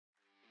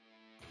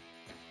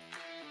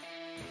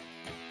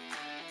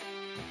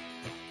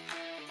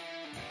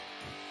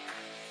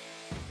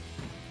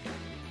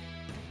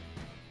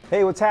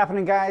Hey, what's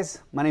happening, guys?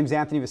 My name is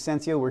Anthony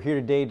Vicencio. We're here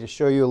today to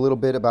show you a little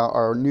bit about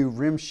our new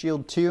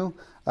RimShield II.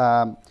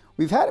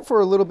 We've had it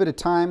for a little bit of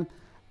time.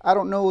 I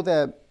don't know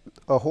that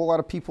a whole lot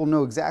of people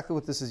know exactly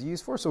what this is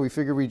used for, so we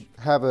figured we'd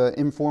have an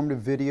informative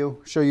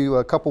video, show you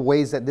a couple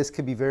ways that this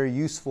could be very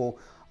useful,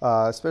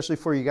 especially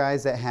for you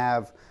guys that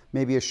have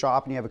maybe a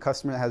shop and you have a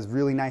customer that has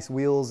really nice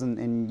wheels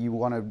and you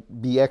want to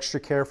be extra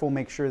careful,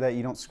 make sure that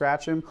you don't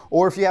scratch them.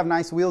 Or if you have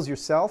nice wheels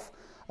yourself,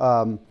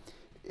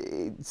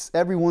 it's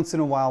every once in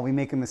a while we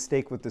make a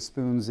mistake with the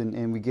spoons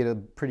and we get a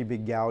pretty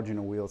big gouge in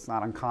a wheel. It's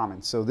not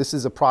uncommon. So this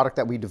is a product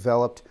that we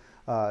developed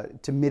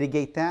to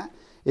mitigate that.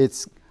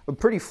 It's a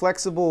pretty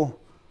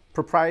flexible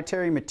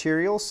proprietary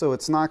material, so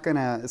it's not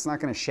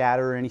gonna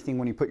shatter or anything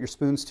when you put your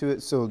spoons to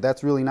it. So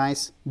that's really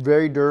nice,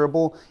 very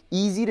durable,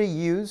 easy to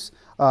use,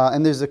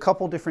 and there's a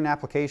couple different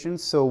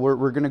applications. So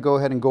we're gonna go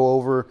ahead and go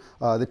over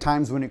the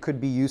times when it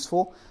could be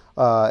useful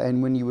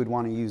and when you would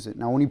want to use it.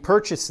 Now, when you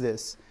purchase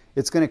this,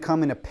 it's going to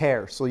come in a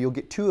pair, so you'll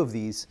get two of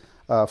these.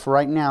 For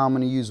right now, I'm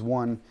going to use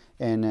one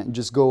and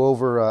just go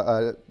over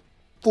a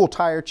full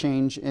tire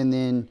change and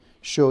then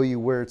show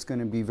you where it's going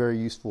to be very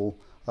useful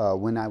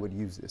when I would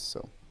use this.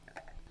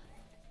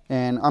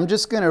 And I'm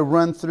just going to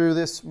run through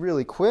this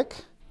really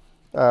quick.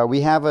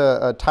 We have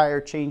a tire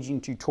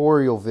changing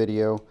tutorial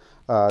video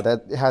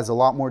that has a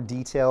lot more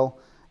detail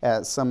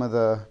at some of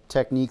the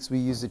techniques we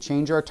use to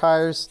change our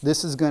tires.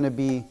 This is going to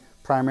be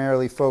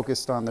primarily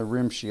focused on the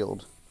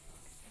RimShield.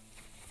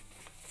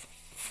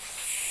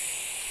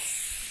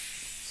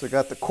 So I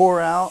got the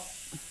core out,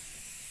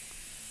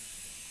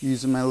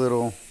 using my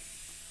little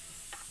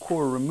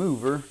core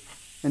remover.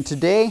 And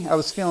today I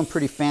was feeling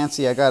pretty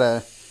fancy. I got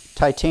a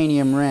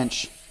titanium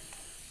wrench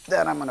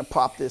that I'm gonna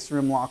pop this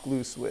rim lock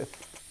loose with.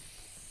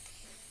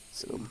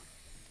 So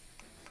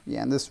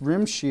yeah, and this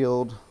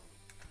RimShield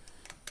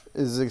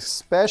is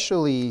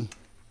especially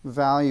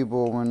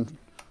valuable when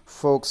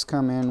folks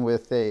come in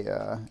with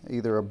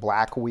either a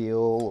black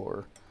wheel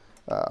or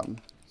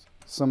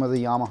some of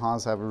the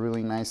Yamahas have a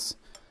really nice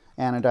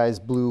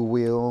anodized blue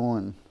wheel,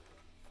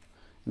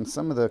 and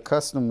some of the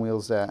custom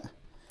wheels that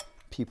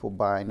people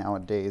buy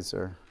nowadays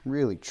are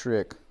really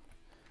trick.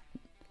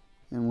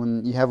 And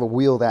when you have a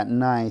wheel that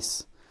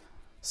nice,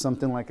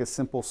 something like a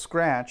simple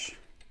scratch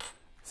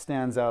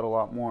stands out a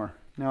lot more.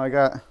 Now I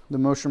got the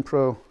Motion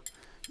Pro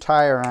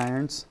tire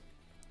irons.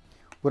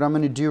 What I'm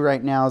going to do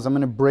right now is I'm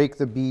going to break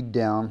the bead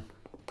down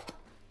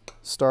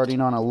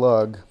starting on a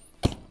lug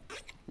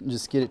and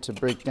just get it to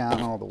break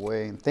down all the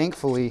way. And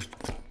thankfully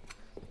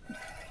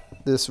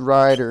this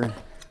rider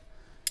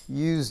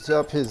used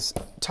up his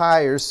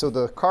tires, so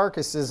the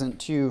carcass isn't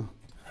too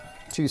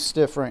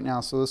stiff right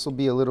now, so this will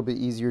be a little bit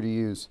easier to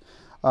use.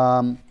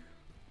 Now,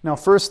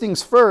 first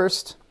things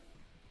first,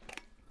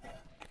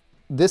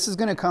 this is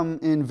going to come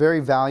in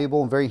very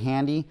valuable and very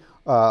handy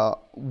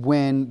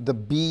when the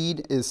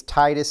bead is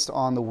tightest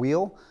on the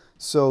wheel.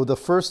 So the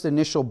first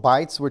initial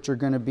bites, which are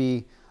going to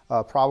be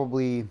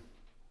probably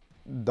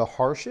the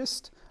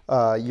harshest,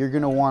 you're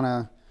going to want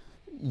to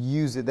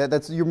use it.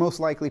 You're most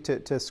likely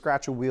to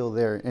scratch a wheel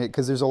there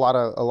because there's a lot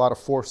of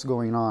force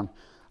going on.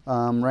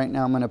 Right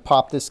now I'm going to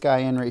pop this guy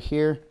in right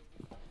here.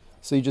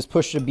 So you just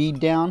push the bead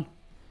down,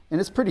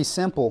 and it's pretty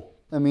simple.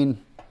 I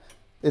mean,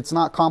 it's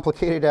not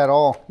complicated at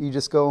all. You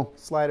just go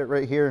slide it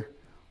right here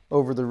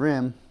over the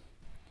rim,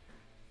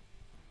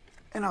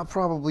 and I'll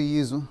probably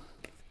use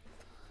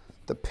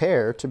the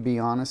pair, to be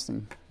honest,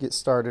 and get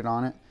started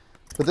on it.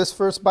 But this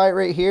first bite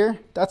right here,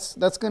 that's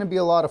going to be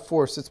a lot of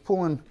force. It's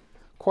pulling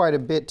quite a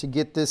bit to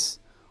get this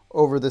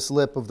over this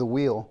lip of the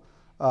wheel.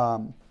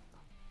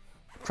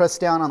 Press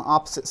down on the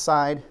opposite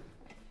side,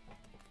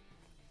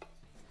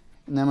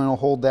 and then I'm going to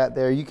hold that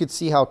there. You can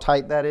see how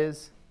tight that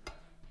is.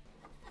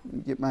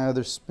 Get my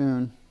other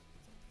spoon.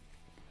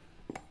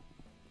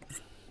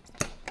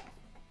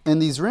 And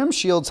these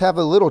RimShields have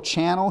a little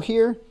channel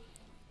here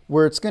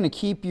where it's going to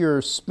keep your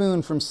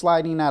spoon from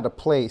sliding out of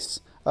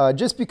place.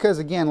 Just because,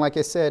 again, like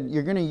I said,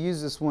 you're going to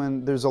use this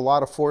when there's a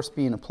lot of force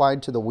being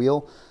applied to the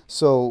wheel.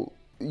 So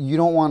you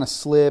don't want to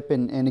slip,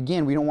 and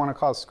again, we don't want to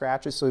cause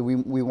scratches, so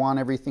we want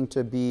everything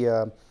to be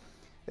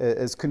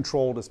as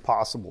controlled as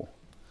possible.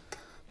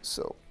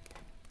 So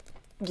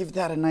give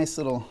that a nice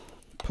little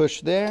push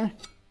there.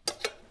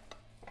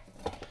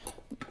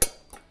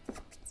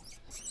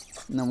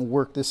 And then we'll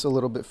work this a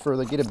little bit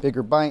further, get a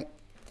bigger bite.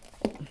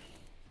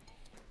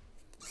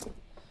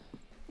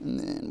 And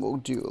then we'll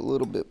do a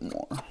little bit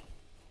more.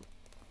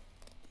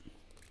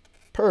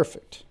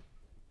 Perfect.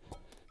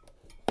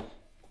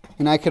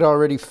 And I could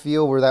already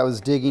feel where that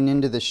was digging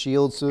into the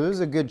shield, so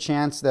there's a good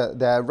chance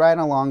that right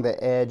along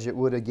the edge it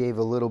would have gave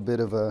a little bit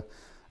of a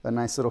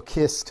nice little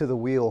kiss to the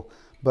wheel.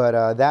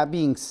 But that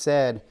being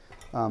said,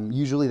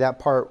 usually that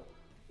part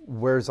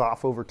wears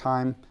off over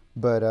time,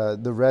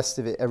 but the rest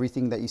of it,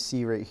 everything that you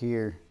see right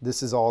here,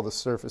 this is all the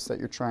surface that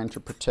you're trying to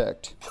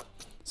protect.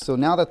 So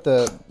now that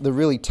the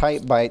really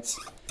tight bites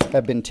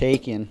have been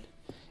taken,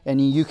 and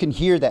you can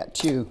hear that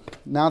too,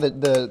 now that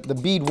the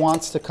bead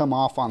wants to come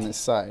off on this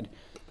side.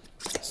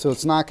 So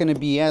it's not going to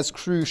be as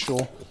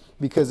crucial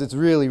because it's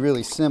really,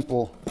 really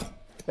simple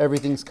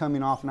everything's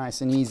coming off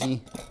nice and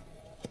easy.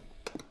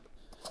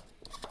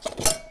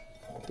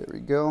 There we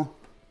go.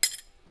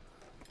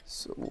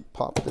 So we'll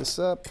pop this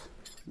up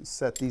and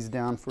set these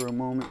down for a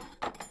moment.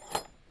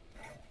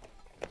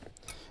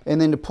 And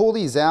then to pull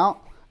these out,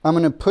 I'm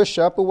going to push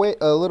up a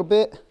little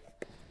bit,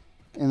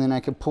 and then I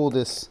can pull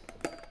this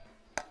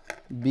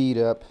bead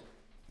up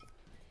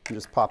and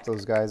just pop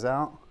those guys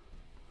out.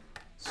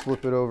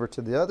 Flip it over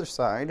to the other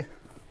side.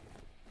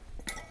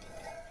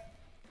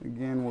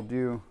 Again, we'll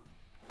do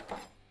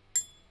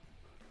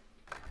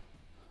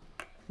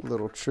a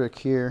little trick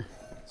here.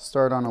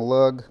 Start on a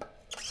lug,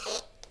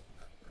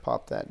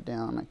 pop that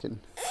down. I can,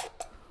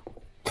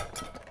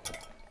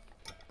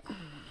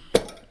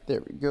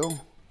 there we go.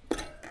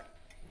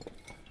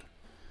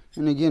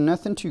 And again,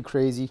 nothing too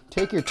crazy.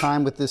 Take your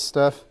time with this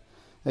stuff.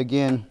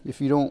 Again,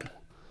 if you don't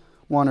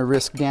want to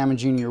risk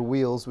damaging your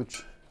wheels,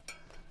 which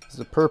is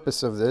the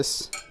purpose of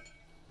this,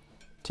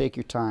 take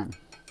your time.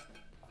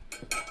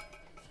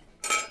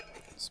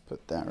 Let's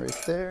put that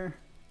right there.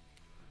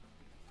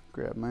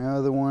 Grab my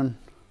other one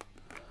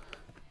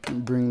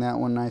and bring that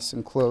one nice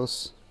and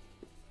close.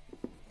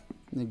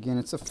 And again,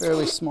 it's a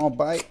fairly small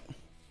bite.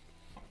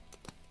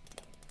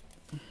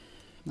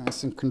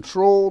 Nice and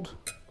controlled.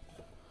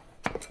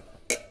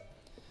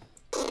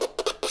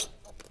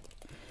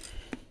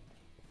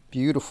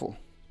 Beautiful.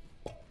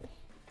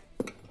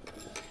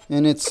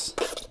 And it's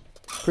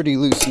pretty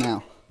loose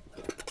now.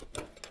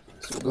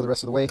 So we'll go the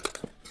rest of the way.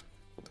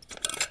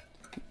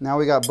 Now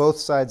we got both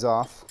sides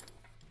off.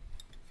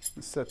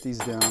 Let's set these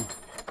down.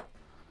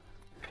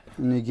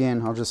 And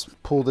again, I'll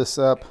just pull this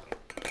up,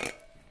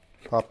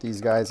 pop these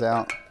guys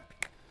out.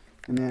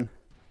 And then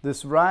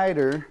this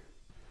rider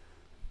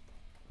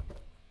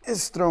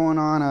is throwing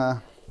on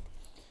a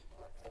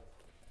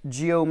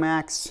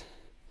Geomax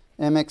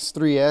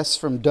MX3S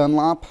from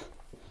Dunlop,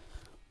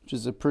 which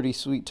is a pretty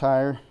sweet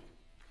tire,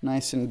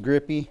 nice and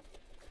grippy.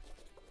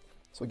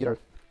 So we'll get our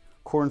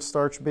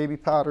cornstarch baby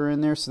powder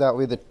in there so that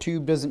way the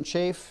tube doesn't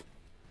chafe.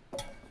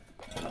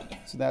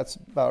 So that's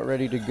about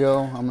ready to go.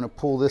 I'm going to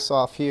pull this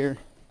off here.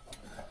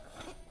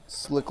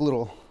 Slick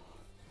little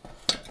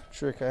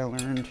trick I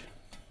learned.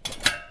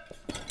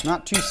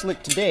 Not too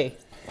slick today,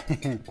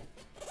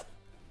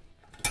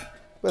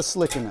 but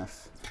slick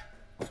enough.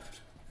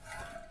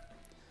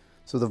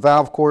 So the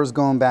valve core is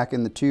going back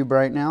in the tube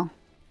right now.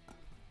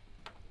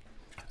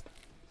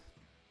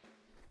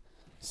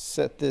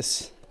 Set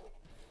this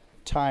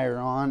tire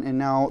on, and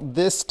now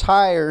this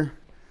tire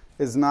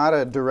is not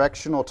a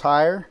directional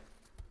tire,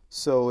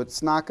 so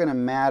it's not going to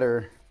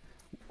matter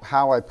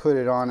how I put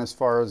it on as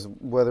far as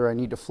whether I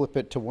need to flip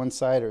it to one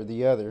side or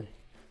the other.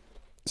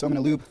 So I'm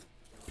going to lube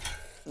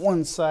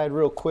one side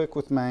real quick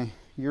with my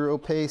Euro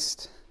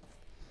paste.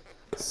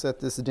 Set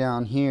this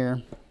down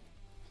here,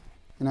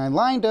 and I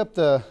lined up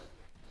the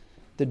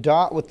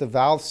dot with the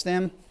valve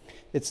stem.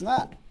 It's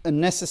not a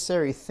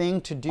necessary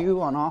thing to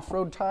do on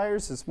off-road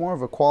tires. It's more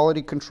of a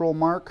quality control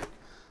mark.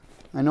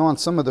 I know on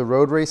some of the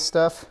road race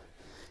stuff,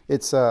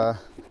 it's the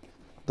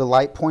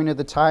light point of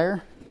the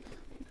tire.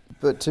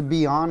 But to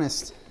be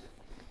honest,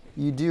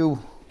 you do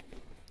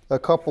a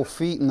couple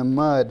feet in the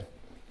mud,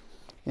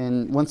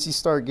 and once you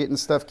start getting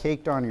stuff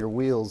caked on your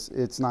wheels,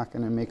 it's not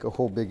going to make a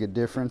whole big a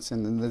difference,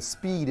 and then the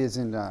speed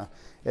isn't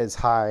as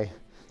high.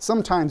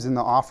 Sometimes in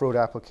the off-road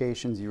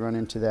applications you run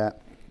into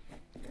that.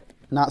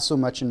 Not so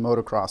much in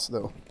motocross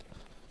though.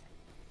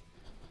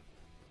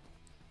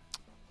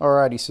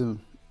 Alrighty, so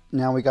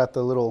now we got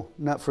the little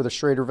nut for the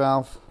Schrader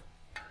valve.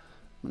 I'm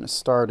going to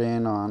start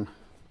in on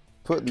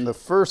putting the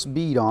first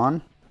bead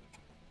on.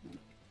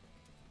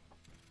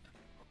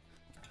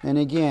 And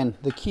again,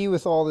 the key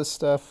with all this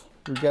stuff,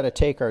 we've got to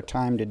take our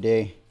time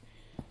today.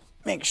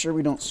 Make sure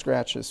we don't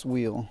scratch this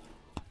wheel.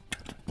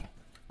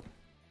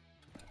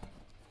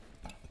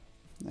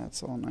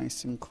 That's all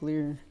nice and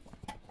clear.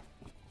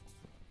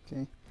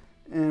 Okay.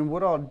 And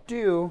what I'll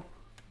do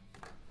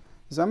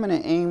is I'm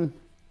going to aim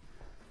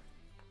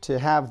to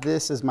have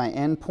this as my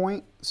end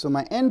point. So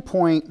my end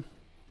point,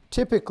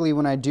 typically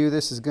when I do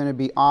this, is going to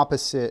be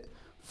opposite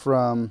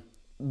from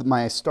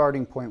my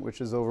starting point,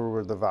 which is over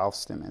where the valve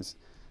stem is.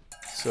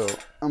 So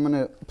I'm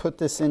going to put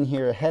this in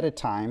here ahead of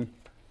time,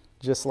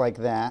 just like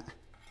that,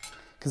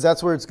 because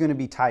that's where it's going to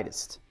be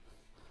tightest.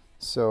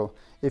 So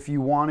if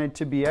you wanted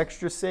to be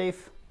extra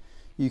safe,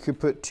 you could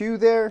put two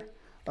there.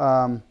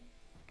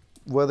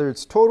 Whether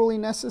it's totally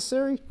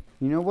necessary,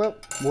 you know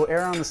what? We'll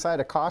err on the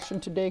side of caution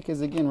today because,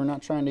 again, we're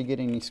not trying to get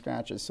any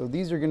scratches. So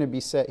these are going to be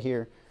set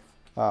here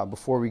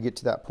before we get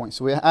to that point.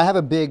 So I have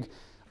a big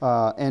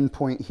end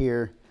point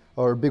here,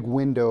 or a big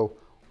window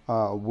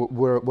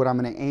what I'm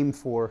going to aim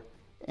for,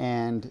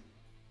 and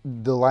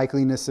the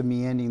likeliness of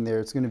me ending there,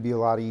 it's going to be a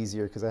lot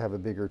easier because I have a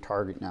bigger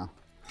target now.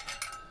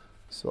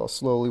 So I'll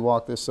slowly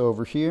walk this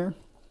over here.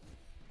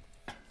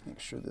 Make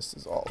sure this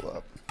is all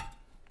up.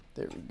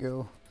 There we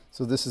go.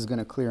 So this is going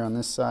to clear on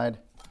this side.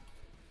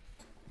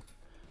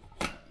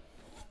 I'm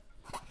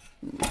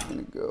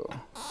going to go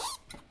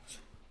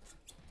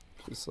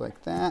just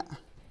like that.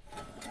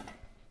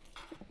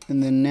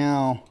 And then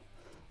now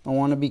I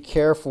want to be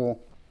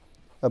careful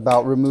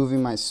about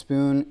removing my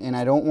spoon, and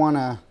I don't want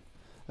to,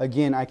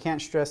 again, I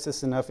can't stress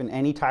this enough in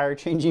any tire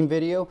changing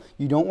video,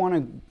 you don't want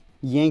to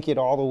yank it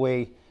all the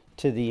way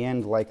to the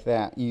end like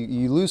that.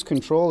 You lose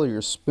control of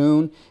your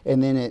spoon,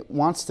 and then it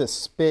wants to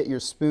spit your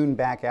spoon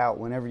back out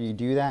whenever you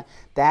do that.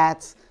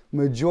 That's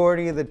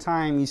majority of the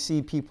time you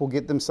see people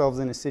get themselves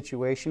in a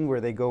situation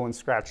where they go and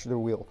scratch their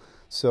wheel.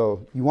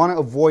 So you want to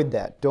avoid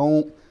that.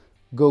 Don't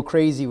go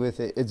crazy with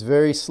it. It's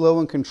very slow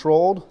and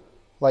controlled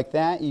like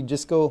that. You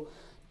just go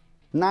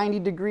 90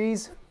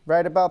 degrees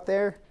right about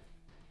there,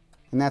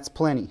 and that's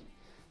plenty.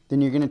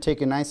 Then you're going to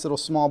take a nice little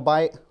small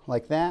bite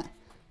like that,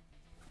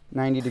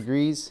 90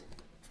 degrees,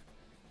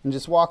 and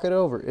just walk it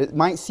over. It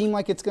might seem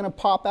like it's going to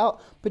pop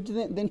out, but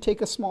then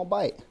take a small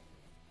bite.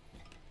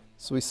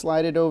 So we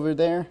slide it over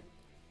there.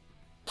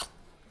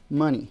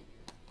 Money.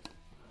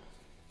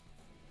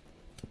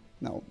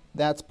 Now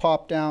that's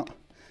popped out.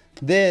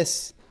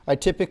 This, I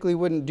typically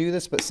wouldn't do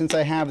this, but since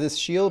I have this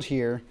shield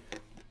here,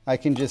 I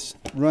can just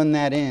run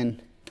that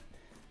in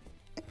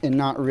and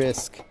not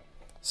risk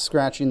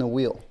scratching the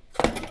wheel.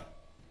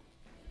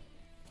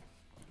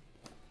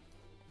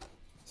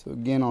 So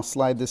again, I'll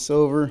slide this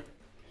over,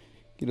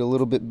 get a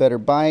little bit better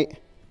bite.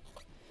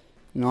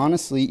 And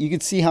honestly, you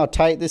can see how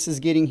tight this is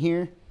getting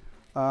here.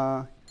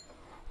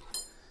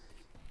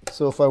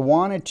 So if I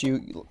wanted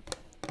to,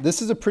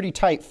 this is a pretty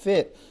tight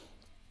fit.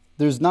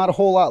 There's not a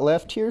whole lot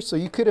left here, so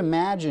you could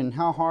imagine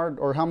how hard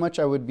or how much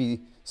I would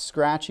be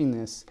scratching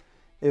this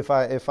if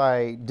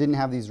I didn't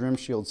have these rim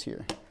shields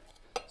here.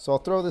 So I'll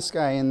throw this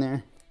guy in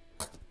there,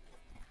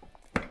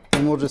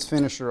 and we'll just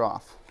finish her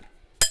off.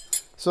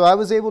 So I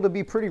was able to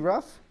be pretty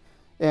rough,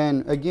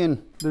 and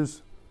again,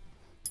 there's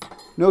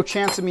no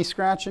chance of me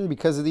scratching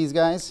because of these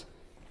guys.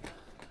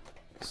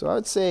 So I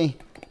would say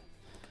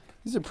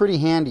these are pretty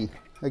handy.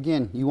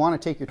 Again, you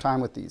want to take your time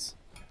with these.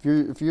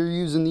 If you're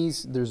using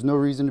these, there's no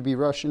reason to be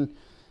rushing.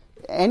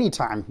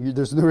 Anytime,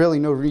 there's really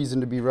no reason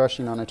to be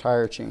rushing on a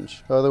tire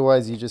change.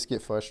 Otherwise, you just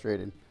get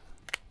frustrated.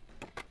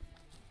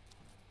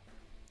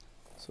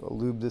 So I'll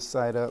lube this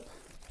side up.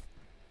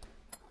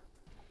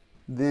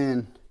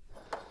 Then,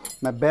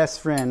 my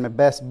best friend, my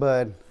best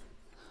bud,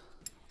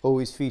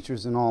 always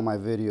features in all my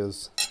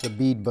videos, the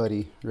Bead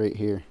Buddy right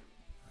here.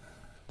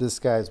 This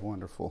guy's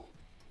wonderful.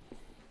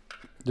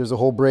 There's a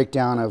whole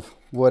breakdown of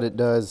what it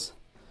does.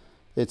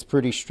 It's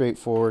pretty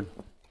straightforward.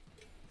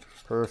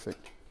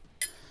 Perfect.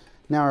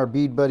 Now our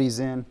Bead Buddy's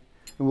in.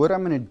 And what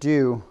I'm going to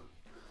do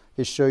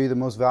is show you the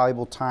most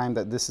valuable time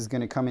that this is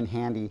going to come in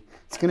handy.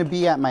 It's going to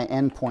be at my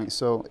end point.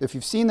 So if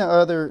you've seen the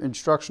other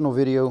instructional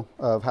video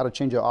of how to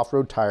change an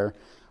off-road tire,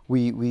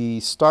 we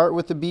start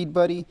with the Bead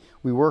Buddy,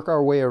 we work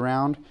our way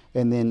around,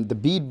 and then the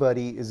Bead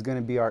Buddy is going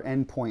to be our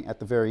end point at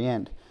the very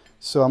end.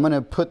 So I'm going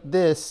to put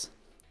this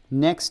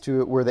next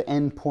to it where the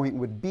end point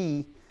would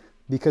be,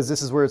 because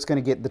this is where it's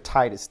going to get the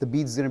tightest. The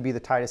bead's going to be the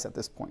tightest at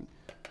this point.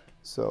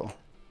 So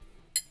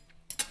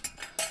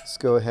let's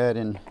go ahead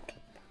and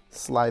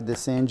slide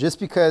this in, just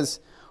because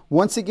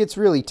once it gets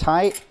really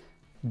tight,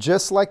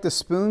 just like the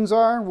spoons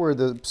are, where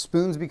the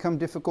spoons become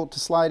difficult to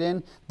slide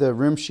in, the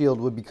rim shield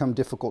would become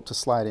difficult to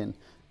slide in.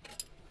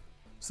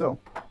 So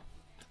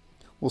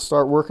we'll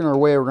start working our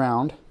way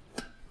around.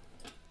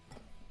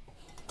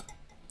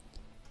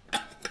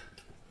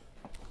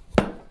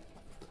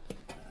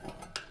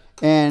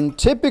 And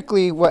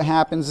typically what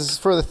happens, this is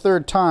for the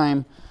third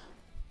time,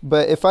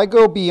 but if I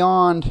go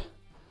beyond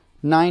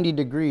 90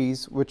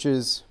 degrees, which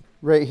is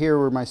right here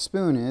where my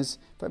spoon is,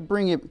 if I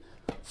bring it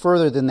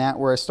further than that,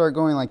 where I start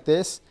going like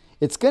this,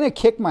 it's going to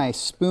kick my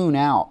spoon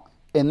out.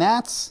 And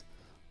that's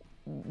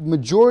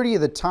majority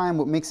of the time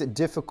what makes it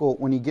difficult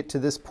when you get to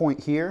this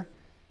point here,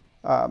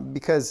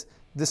 because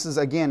this is,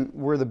 again,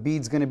 where the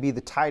bead's going to be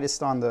the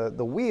tightest on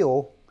the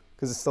wheel,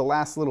 because it's the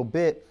last little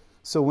bit.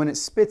 So when it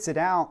spits it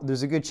out,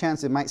 there's a good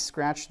chance it might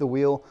scratch the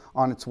wheel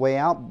on its way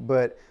out,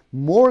 but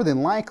more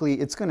than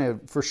likely it's going to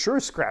for sure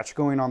scratch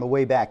going on the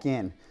way back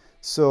in.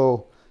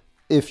 So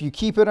if you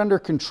keep it under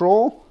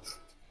control,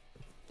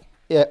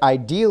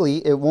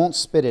 ideally it won't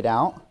spit it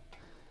out,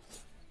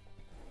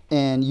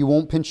 and you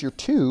won't pinch your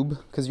tube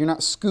because you're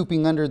not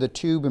scooping under the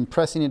tube and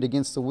pressing it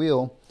against the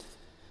wheel.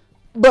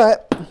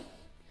 But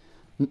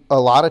a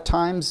lot of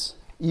times,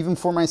 even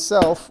for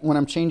myself, when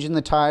I'm changing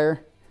the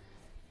tire,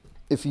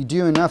 if you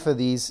do enough of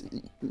these,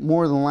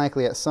 more than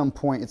likely at some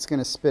point it's going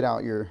to spit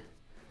out your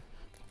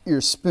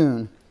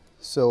spoon.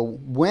 So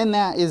when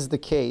that is the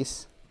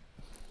case,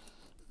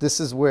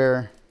 this is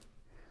where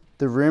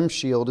the rim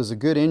shield is a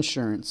good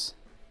insurance.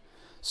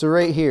 So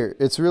right here,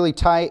 it's really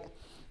tight.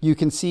 You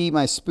can see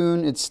my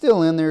spoon, it's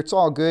still in there, it's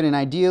all good, and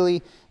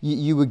ideally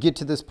you would get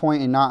to this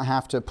point and not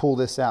have to pull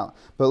this out.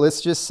 But let's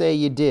just say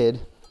you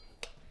did.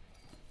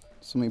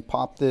 So let me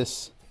pop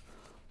this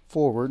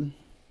forward.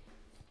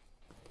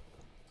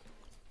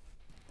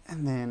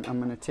 And then I'm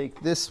going to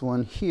take this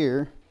one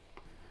here.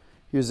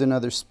 Here's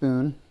another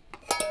spoon.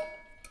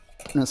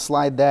 I'm going to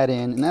slide that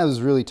in, and that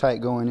was really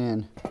tight going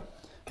in.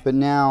 But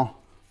now,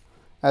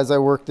 as I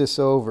work this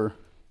over,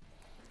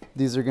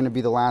 these are going to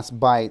be the last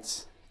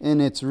bites, and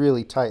it's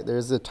really tight.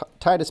 There's the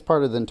tightest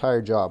part of the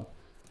entire job.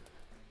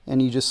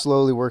 and you just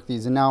slowly work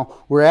these. And now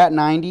we're at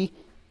 90,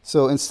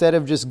 so instead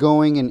of just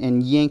going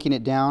and yanking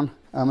it down,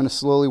 I'm going to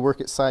slowly work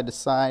it side to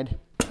side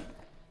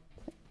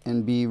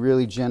and be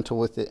really gentle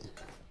with it.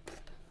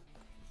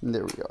 And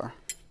there we are.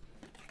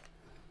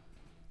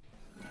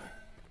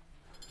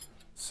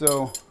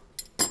 So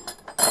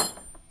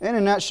in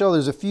a nutshell,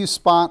 there's a few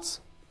spots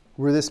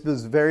where this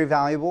was very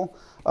valuable.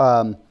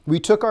 We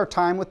took our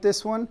time with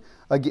this one,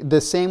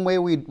 the same way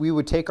we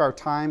would take our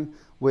time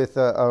with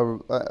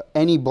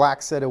any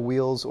black set of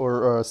wheels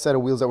or a set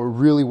of wheels that we're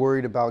really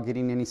worried about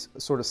getting any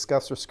sort of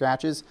scuffs or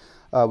scratches.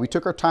 We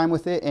took our time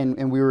with it,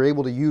 and we were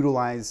able to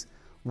utilize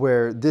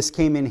where this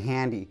came in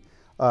handy.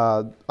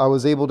 I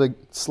was able to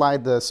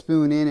slide the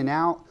spoon in and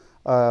out.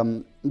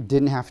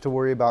 Didn't have to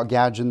worry about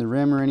gouging the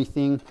rim or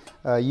anything.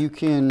 You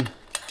can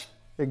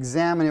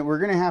examine it. We're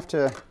going to have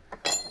to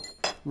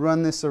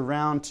run this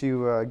around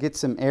to get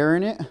some air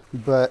in it,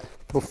 but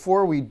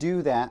before we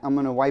do that, I'm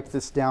going to wipe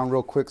this down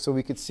real quick so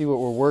we could see what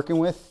we're working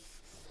with.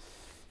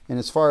 And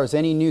as far as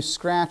any new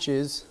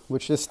scratches,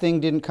 which this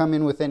thing didn't come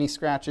in with any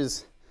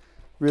scratches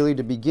really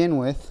to begin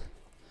with.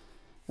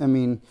 I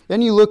mean,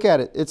 then you look at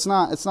it, it's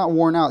not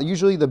worn out.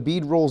 Usually the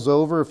bead rolls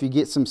over if you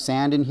get some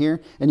sand in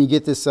here and you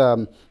get this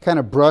kind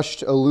of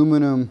brushed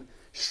aluminum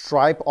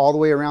stripe all the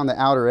way around the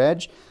outer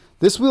edge.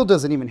 This wheel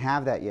doesn't even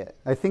have that yet.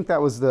 I think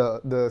that was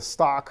the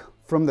stock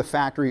from the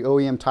factory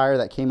OEM tire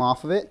that came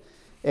off of it.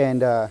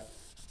 And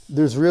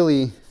there's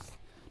really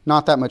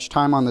not that much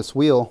time on this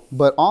wheel,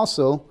 but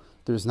also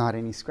there's not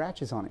any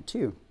scratches on it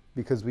too,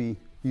 because we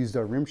used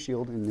our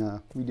RimShield and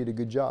we did a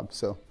good job.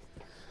 So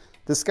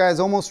this guy's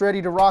almost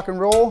ready to rock and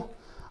roll.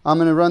 I'm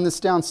gonna run this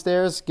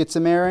downstairs, get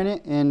some air in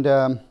it,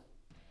 and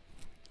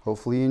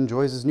hopefully he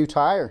enjoys his new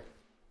tire.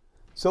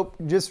 So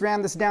just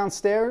ran this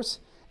downstairs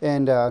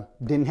and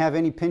didn't have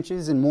any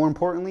pinches, and more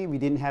importantly, we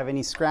didn't have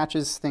any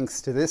scratches thanks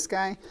to this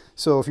guy.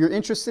 So if you're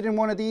interested in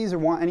one of these or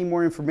want any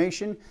more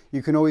information,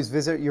 you can always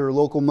visit your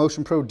local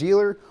Motion Pro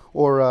dealer,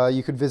 or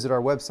you could visit our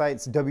website.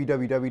 It's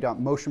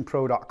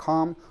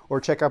www.motionpro.com,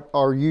 or check out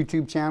our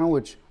YouTube channel,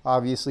 which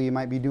obviously you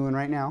might be doing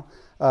right now.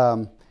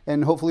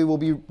 And hopefully we'll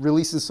be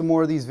releasing some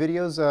more of these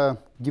videos,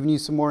 giving you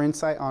some more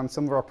insight on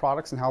some of our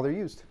products and how they're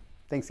used.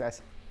 Thanks,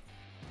 guys.